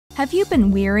Have you been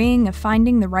wearying of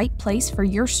finding the right place for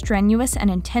your strenuous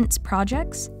and intense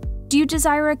projects? Do you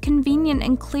desire a convenient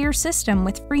and clear system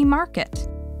with free market?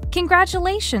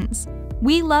 Congratulations!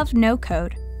 We love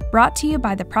NoCode, brought to you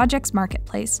by the Projects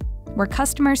Marketplace, where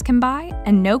customers can buy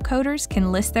and no-coders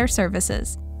can list their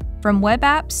services. From web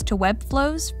apps to web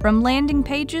flows, from landing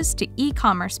pages to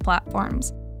e-commerce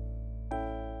platforms.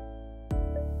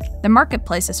 The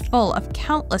marketplace is full of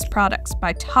countless products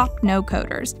by top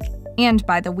no-coders, and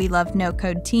by the We Love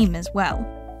NoCode team as well.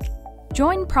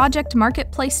 Join Project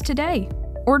Marketplace today.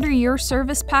 Order your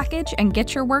service package and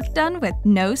get your work done with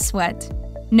no sweat.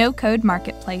 NoCode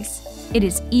Marketplace. It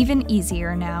is even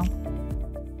easier now.